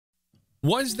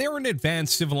Was there an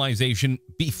advanced civilization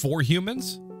before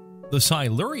humans? The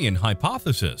Silurian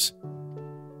hypothesis.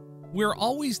 We're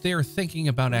always there thinking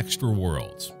about extra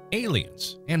worlds,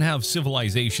 aliens, and how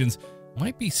civilizations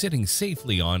might be sitting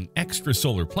safely on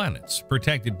extrasolar planets,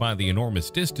 protected by the enormous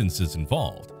distances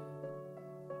involved.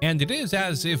 And it is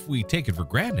as if we take it for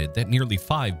granted that nearly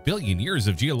 5 billion years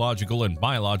of geological and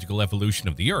biological evolution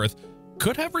of the Earth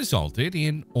could have resulted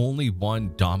in only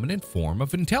one dominant form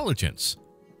of intelligence,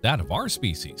 that of our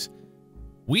species.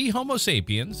 We Homo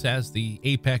sapiens, as the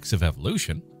apex of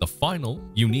evolution, the final,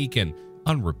 unique, and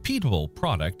unrepeatable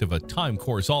product of a time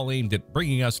course all aimed at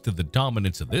bringing us to the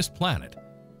dominance of this planet.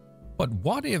 But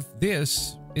what if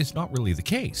this is not really the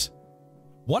case?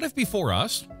 What if before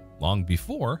us, long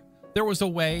before, there was a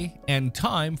way and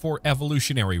time for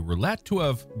evolutionary roulette to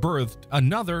have birthed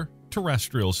another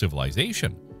terrestrial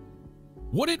civilization?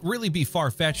 Would it really be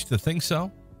far-fetched to think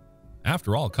so?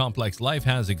 After all, complex life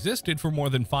has existed for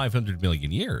more than 500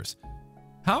 million years.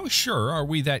 How sure are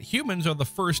we that humans are the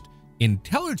first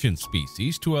intelligent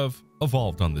species to have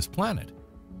evolved on this planet?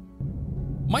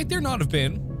 Might there not have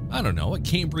been, I don't know, a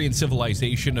Cambrian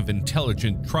civilization of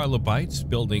intelligent trilobites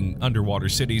building underwater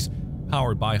cities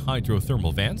powered by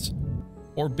hydrothermal vents?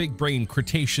 Or big-brain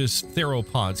Cretaceous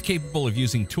theropods capable of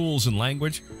using tools and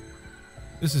language?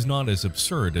 This is not as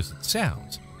absurd as it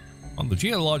sounds. On the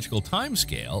geological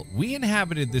timescale, we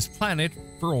inhabited this planet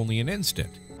for only an instant,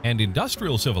 and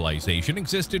industrial civilization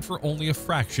existed for only a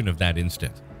fraction of that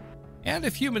instant. And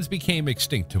if humans became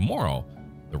extinct tomorrow,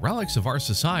 the relics of our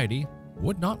society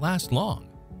would not last long.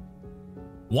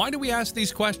 Why do we ask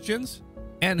these questions?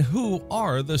 And who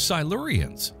are the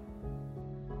Silurians?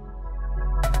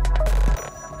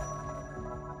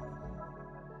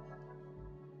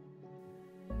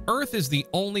 Earth is the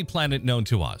only planet known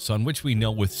to us on which we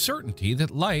know with certainty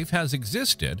that life has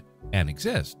existed and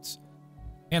exists.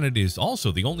 And it is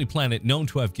also the only planet known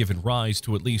to have given rise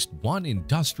to at least one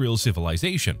industrial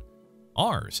civilization,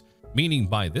 ours, meaning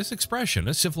by this expression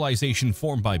a civilization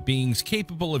formed by beings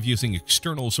capable of using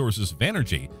external sources of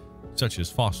energy, such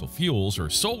as fossil fuels or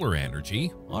solar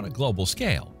energy, on a global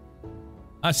scale.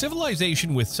 A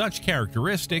civilization with such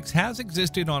characteristics has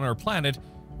existed on our planet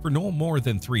for no more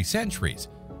than 3 centuries.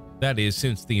 That is,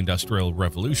 since the Industrial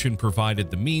Revolution provided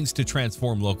the means to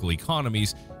transform local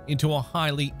economies into a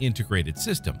highly integrated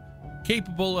system,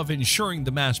 capable of ensuring the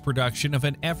mass production of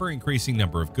an ever-increasing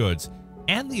number of goods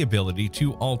and the ability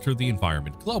to alter the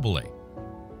environment globally.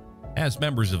 As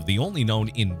members of the only known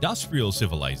industrial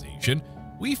civilization,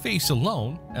 we face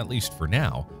alone, at least for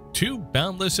now, 2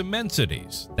 boundless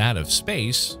immensities, that of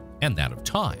space and that of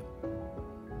time.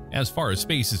 As far as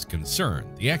space is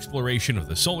concerned, the exploration of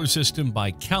the solar system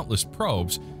by countless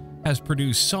probes has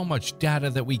produced so much data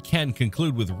that we can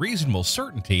conclude with reasonable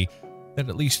certainty that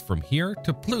at least from here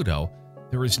to Pluto,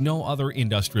 there is no other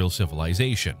industrial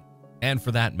civilization, and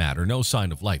for that matter, no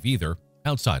sign of life either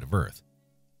outside of Earth.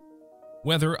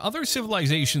 Whether other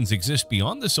civilizations exist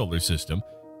beyond the solar system,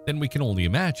 then we can only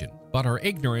imagine, but our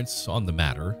ignorance on the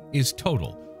matter is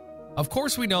total. Of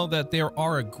course, we know that there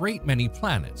are a great many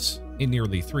planets. In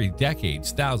nearly 3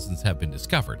 decades, thousands have been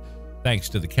discovered, thanks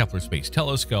to the Kepler Space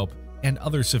Telescope and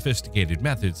other sophisticated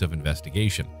methods of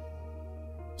investigation.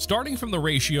 Starting from the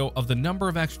ratio of the number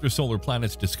of extrasolar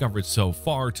planets discovered so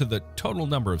far to the total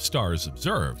number of stars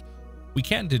observed, we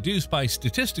can deduce by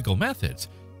statistical methods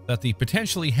that the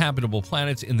potentially habitable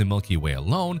planets in the Milky Way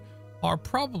alone are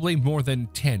probably more than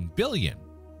 10 billion,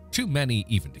 too many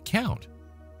even to count.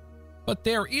 But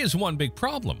there is one big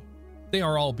problem. They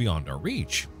are all beyond our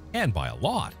reach, and by a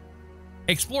lot.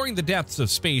 Exploring the depths of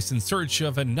space in search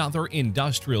of another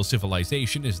industrial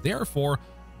civilization is therefore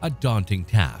a daunting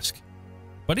task.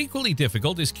 But equally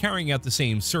difficult is carrying out the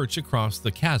same search across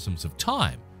the chasms of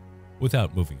time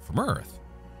without moving from Earth.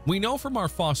 We know from our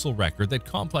fossil record that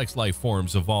complex life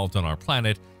forms evolved on our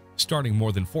planet starting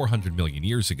more than 400 million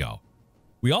years ago.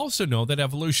 We also know that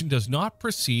evolution does not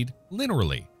proceed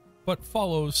linearly, but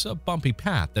follows a bumpy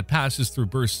path that passes through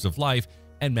bursts of life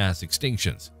and mass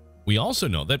extinctions. We also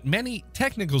know that many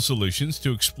technical solutions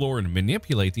to explore and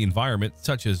manipulate the environment,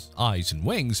 such as eyes and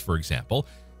wings, for example,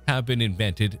 have been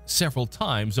invented several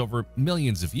times over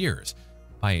millions of years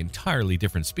by entirely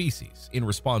different species in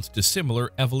response to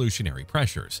similar evolutionary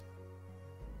pressures.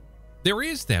 There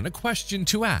is then a question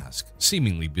to ask,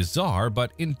 seemingly bizarre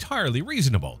but entirely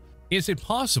reasonable. Is it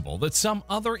possible that some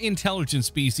other intelligent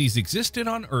species existed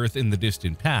on Earth in the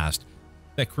distant past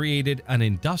that created an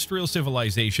industrial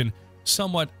civilization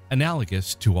somewhat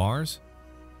analogous to ours?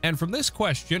 And from this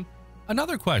question,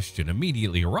 another question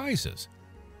immediately arises.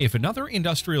 If another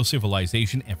industrial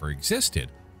civilization ever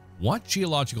existed, what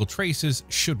geological traces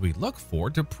should we look for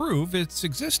to prove its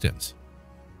existence?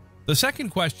 The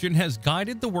second question has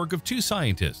guided the work of two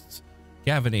scientists,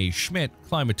 Gavin A. Schmidt,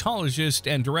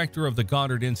 climatologist and director of the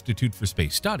Goddard Institute for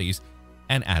Space Studies,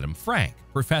 and Adam Frank,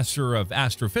 professor of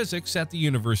astrophysics at the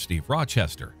University of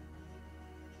Rochester.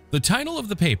 The title of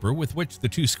the paper with which the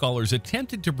two scholars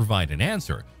attempted to provide an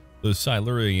answer, the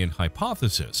Silurian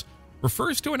hypothesis,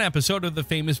 refers to an episode of the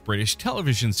famous British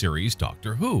television series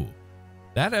Doctor Who.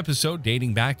 That episode,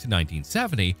 dating back to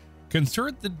 1970,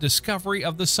 concerned the discovery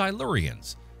of the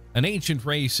Silurians, an ancient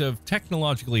race of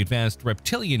technologically advanced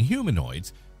reptilian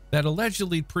humanoids that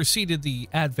allegedly preceded the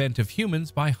advent of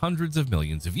humans by hundreds of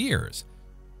millions of years.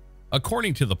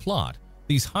 According to the plot,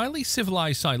 these highly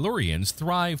civilized Silurians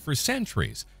thrived for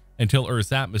centuries until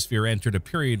Earth's atmosphere entered a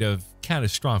period of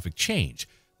catastrophic change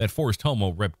that forced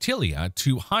Homo reptilia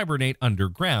to hibernate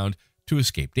underground to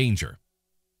escape danger.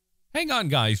 Hang on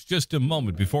guys, just a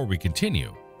moment before we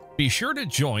continue. Be sure to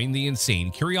join the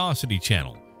Insane Curiosity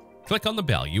channel. Click on the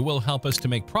bell, you will help us to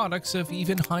make products of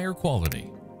even higher quality.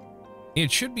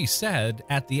 It should be said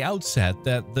at the outset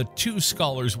that the two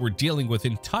scholars were dealing with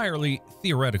entirely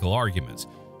theoretical arguments,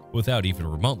 without even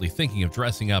remotely thinking of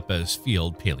dressing up as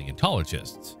field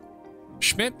paleontologists.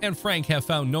 Schmidt and Frank have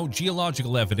found no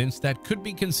geological evidence that could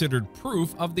be considered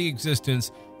proof of the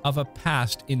existence of a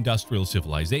past industrial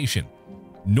civilization,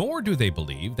 nor do they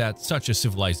believe that such a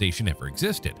civilization ever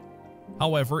existed.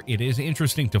 However, it is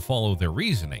interesting to follow their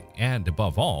reasoning and,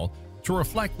 above all, to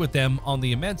reflect with them on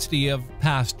the immensity of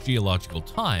past geological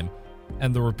time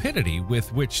and the rapidity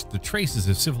with which the traces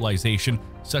of civilization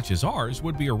such as ours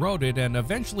would be eroded and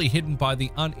eventually hidden by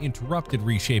the uninterrupted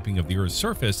reshaping of the Earth's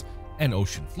surface and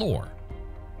ocean floor.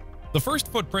 The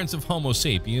first footprints of Homo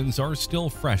sapiens are still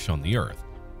fresh on the Earth.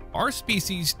 Our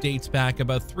species dates back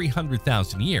about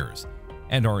 300,000 years,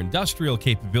 and our industrial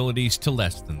capabilities to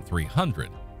less than 300.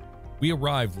 We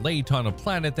arrived late on a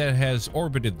planet that has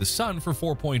orbited the Sun for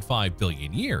 4.5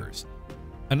 billion years.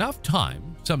 Enough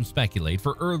time, some speculate,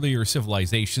 for earlier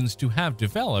civilizations to have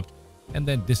developed and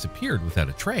then disappeared without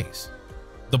a trace.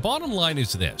 The bottom line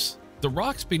is this: the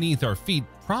rocks beneath our feet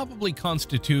probably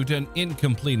constitute an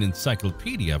incomplete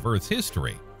encyclopedia of Earth's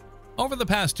history. Over the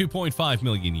past 2.5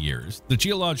 million years, the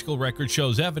geological record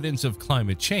shows evidence of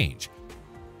climate change,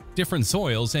 different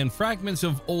soils, and fragments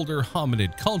of older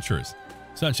hominid cultures,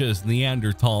 such as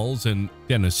Neanderthals and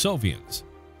Denisovians.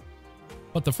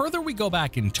 But the further we go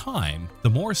back in time, the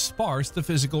more sparse the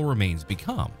physical remains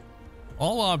become.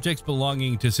 All objects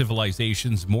belonging to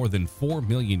civilizations more than 4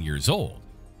 million years old,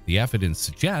 the evidence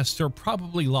suggests, are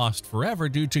probably lost forever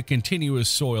due to continuous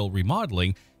soil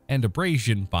remodeling and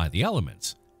abrasion by the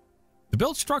elements. The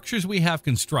built structures we have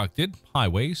constructed,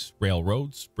 highways,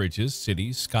 railroads, bridges,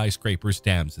 cities, skyscrapers,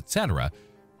 dams, etc.,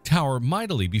 tower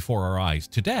mightily before our eyes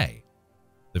today.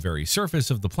 The very surface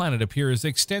of the planet appears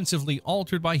extensively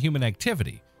altered by human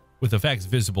activity, with effects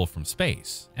visible from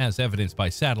space, as evidenced by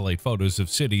satellite photos of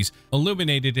cities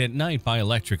illuminated at night by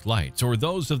electric lights, or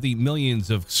those of the millions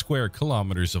of square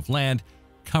kilometers of land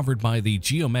covered by the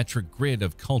geometric grid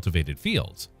of cultivated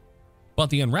fields. But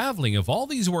the unraveling of all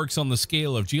these works on the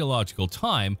scale of geological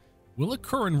time will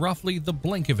occur in roughly the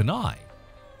blink of an eye.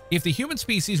 If the human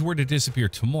species were to disappear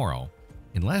tomorrow,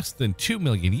 in less than 2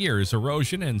 million years,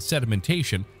 erosion and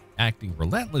sedimentation, acting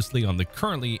relentlessly on the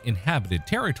currently inhabited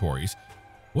territories,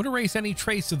 would erase any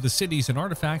trace of the cities and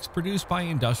artifacts produced by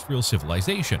industrial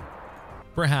civilization.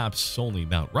 Perhaps only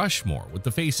Mount Rushmore, with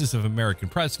the faces of American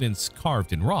presidents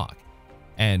carved in rock,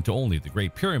 and only the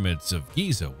Great Pyramids of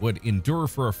Giza would endure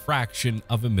for a fraction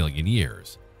of a million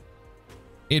years.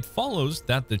 It follows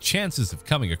that the chances of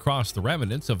coming across the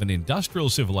remnants of an industrial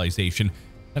civilization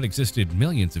that existed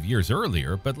millions of years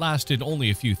earlier but lasted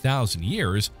only a few thousand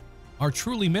years are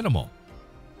truly minimal.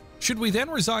 Should we then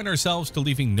resign ourselves to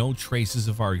leaving no traces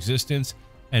of our existence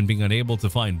and being unable to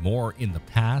find more in the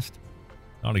past?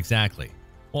 Not exactly.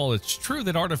 While it's true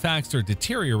that artifacts are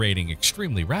deteriorating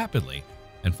extremely rapidly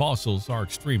and fossils are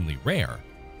extremely rare,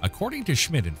 according to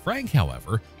Schmidt and Frank,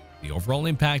 however, the overall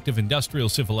impact of industrial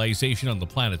civilization on the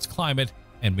planet's climate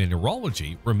and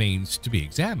mineralogy remains to be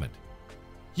examined.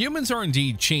 Humans are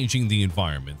indeed changing the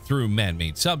environment through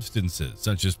man-made substances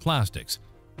such as plastics.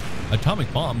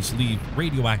 Atomic bombs leave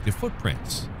radioactive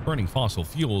footprints. Burning fossil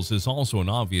fuels is also an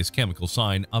obvious chemical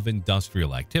sign of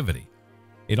industrial activity.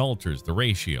 It alters the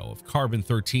ratio of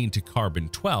carbon-13 to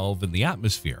carbon-12 in the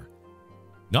atmosphere.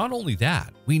 Not only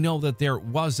that, we know that there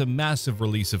was a massive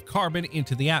release of carbon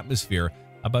into the atmosphere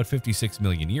about 56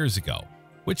 million years ago,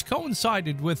 which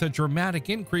coincided with a dramatic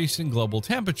increase in global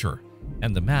temperature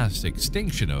and the mass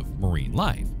extinction of marine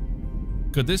life.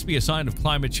 Could this be a sign of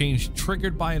climate change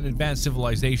triggered by an advanced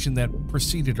civilization that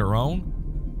preceded our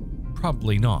own?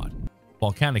 Probably not.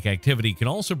 Volcanic activity can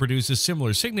also produce a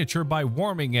similar signature by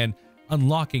warming and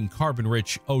unlocking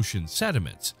carbon-rich ocean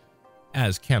sediments,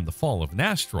 as can the fall of an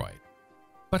asteroid.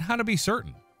 But how to be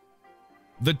certain?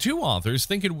 The two authors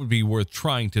think it would be worth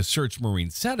trying to search marine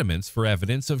sediments for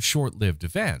evidence of short-lived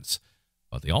events,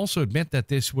 but they also admit that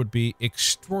this would be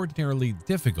extraordinarily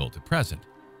difficult at present.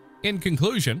 In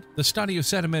conclusion, the study of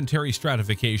sedimentary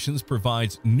stratifications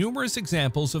provides numerous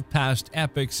examples of past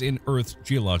epochs in Earth's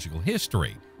geological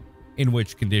history, in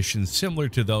which conditions similar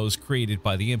to those created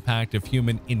by the impact of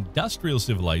human industrial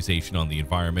civilization on the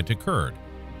environment occurred,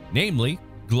 namely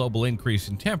global increase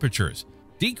in temperatures,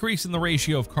 decrease in the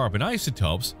ratio of carbon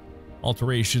isotopes,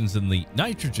 alterations in the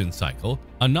nitrogen cycle,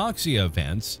 anoxia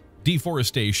events,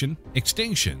 deforestation,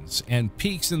 extinctions, and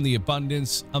peaks in the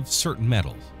abundance of certain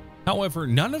metals. However,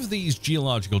 none of these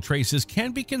geological traces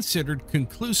can be considered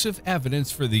conclusive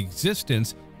evidence for the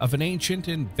existence of an ancient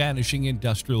and vanishing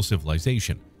industrial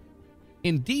civilization.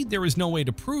 Indeed, there is no way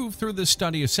to prove through the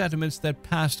study of sediments that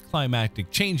past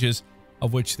climatic changes,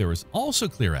 of which there is also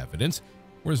clear evidence,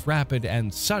 were as rapid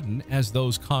and sudden as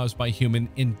those caused by human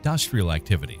industrial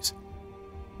activities.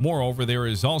 Moreover, there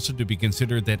is also to be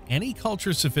considered that any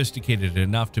culture sophisticated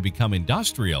enough to become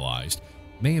industrialized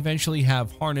may eventually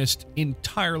have harnessed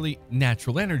entirely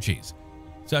natural energies,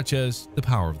 such as the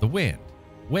power of the wind,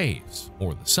 waves,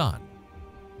 or the sun.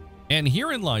 And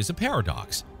herein lies a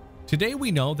paradox. Today we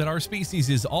know that our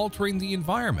species is altering the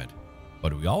environment,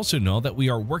 but we also know that we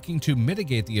are working to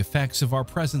mitigate the effects of our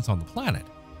presence on the planet.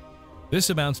 This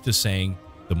amounts to saying,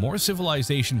 the more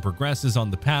civilization progresses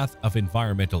on the path of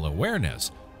environmental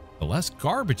awareness, the less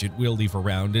garbage it will leave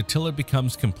around until it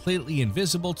becomes completely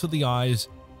invisible to the eyes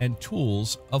and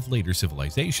tools of later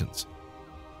civilizations.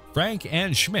 Frank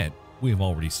and Schmidt, we have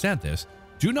already said this,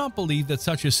 do not believe that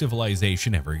such a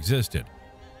civilization ever existed,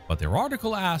 but their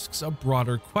article asks a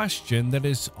broader question that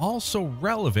is also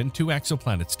relevant to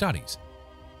exoplanet studies.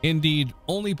 Indeed,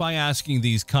 only by asking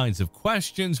these kinds of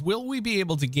questions will we be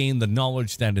able to gain the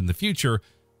knowledge that in the future,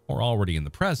 or already in the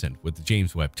present with the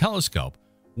James Webb Telescope,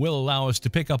 will allow us to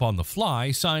pick up on the fly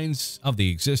signs of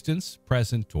the existence,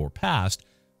 present or past,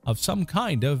 of some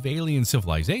kind of alien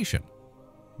civilization.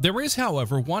 There is,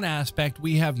 however, one aspect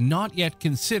we have not yet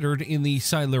considered in the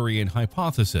Silurian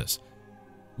hypothesis.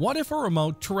 What if a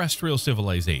remote terrestrial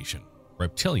civilization,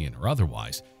 reptilian or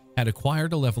otherwise, had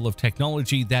acquired a level of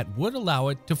technology that would allow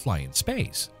it to fly in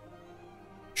space?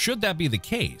 Should that be the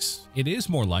case, it is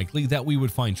more likely that we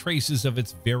would find traces of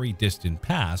its very distant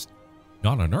past,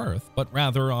 not on Earth, but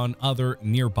rather on other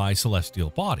nearby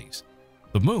celestial bodies,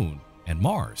 the Moon and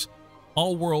Mars,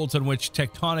 all worlds on which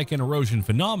tectonic and erosion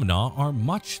phenomena are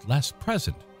much less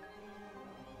present.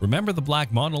 Remember the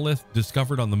black monolith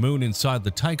discovered on the Moon inside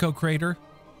the Tycho crater?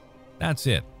 That's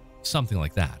it, something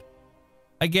like that.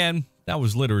 Again, that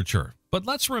was literature, but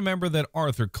let's remember that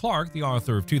Arthur Clarke, the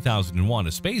author of 2001: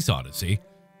 A Space Odyssey,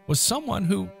 was someone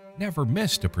who never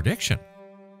missed a prediction.